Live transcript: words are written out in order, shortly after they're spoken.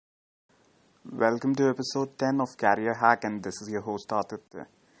Welcome to episode 10 of Career Hack, and this is your host Aditya.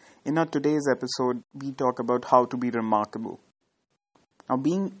 In our today's episode, we talk about how to be remarkable. Now,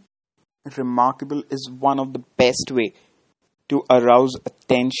 being remarkable is one of the best way to arouse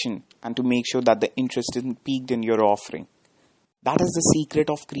attention and to make sure that the interest is piqued in your offering. That is the secret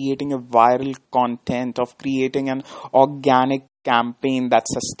of creating a viral content, of creating an organic campaign that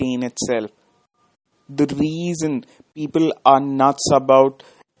sustain itself. The reason people are nuts about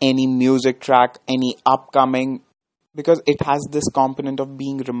any music track, any upcoming, because it has this component of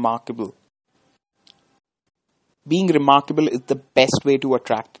being remarkable. Being remarkable is the best way to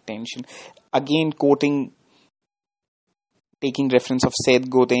attract attention. Again, taking reference of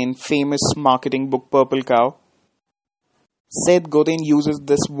Seth Godin, famous marketing book Purple Cow. Seth Godin uses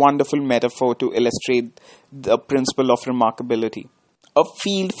this wonderful metaphor to illustrate the principle of remarkability. A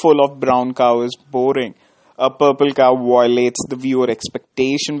field full of brown cow is boring. A purple cow violates the viewer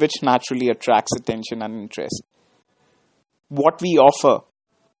expectation, which naturally attracts attention and interest. What we offer,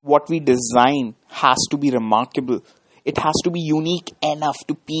 what we design, has to be remarkable. It has to be unique enough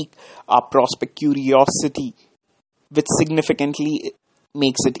to pique our prospect curiosity, which significantly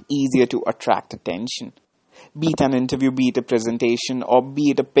makes it easier to attract attention. Be it an interview, be it a presentation, or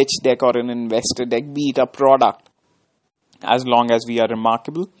be it a pitch deck or an investor deck, be it a product. As long as we are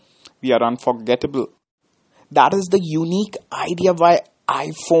remarkable, we are unforgettable. That is the unique idea why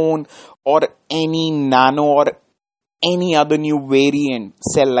iPhone or any Nano or any other new variant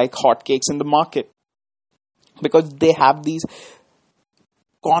sell like hotcakes in the market. Because they have these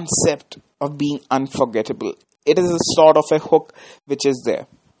concept of being unforgettable. It is a sort of a hook which is there.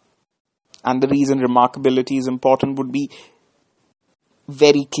 And the reason remarkability is important would be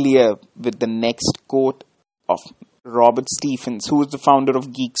very clear with the next quote of Robert Stephens, who is the founder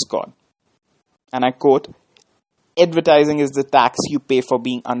of Geek Squad. And I quote, "Advertising is the tax you pay for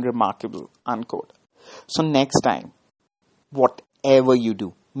being unremarkable," unquote. So next time, whatever you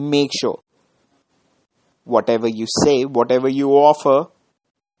do, make sure whatever you say, whatever you offer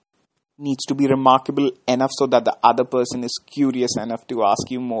needs to be remarkable enough so that the other person is curious enough to ask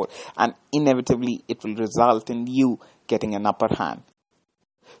you more. And inevitably, it will result in you getting an upper hand.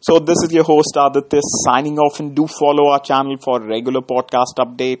 So this is your host Aditya signing off, and do follow our channel for regular podcast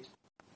update.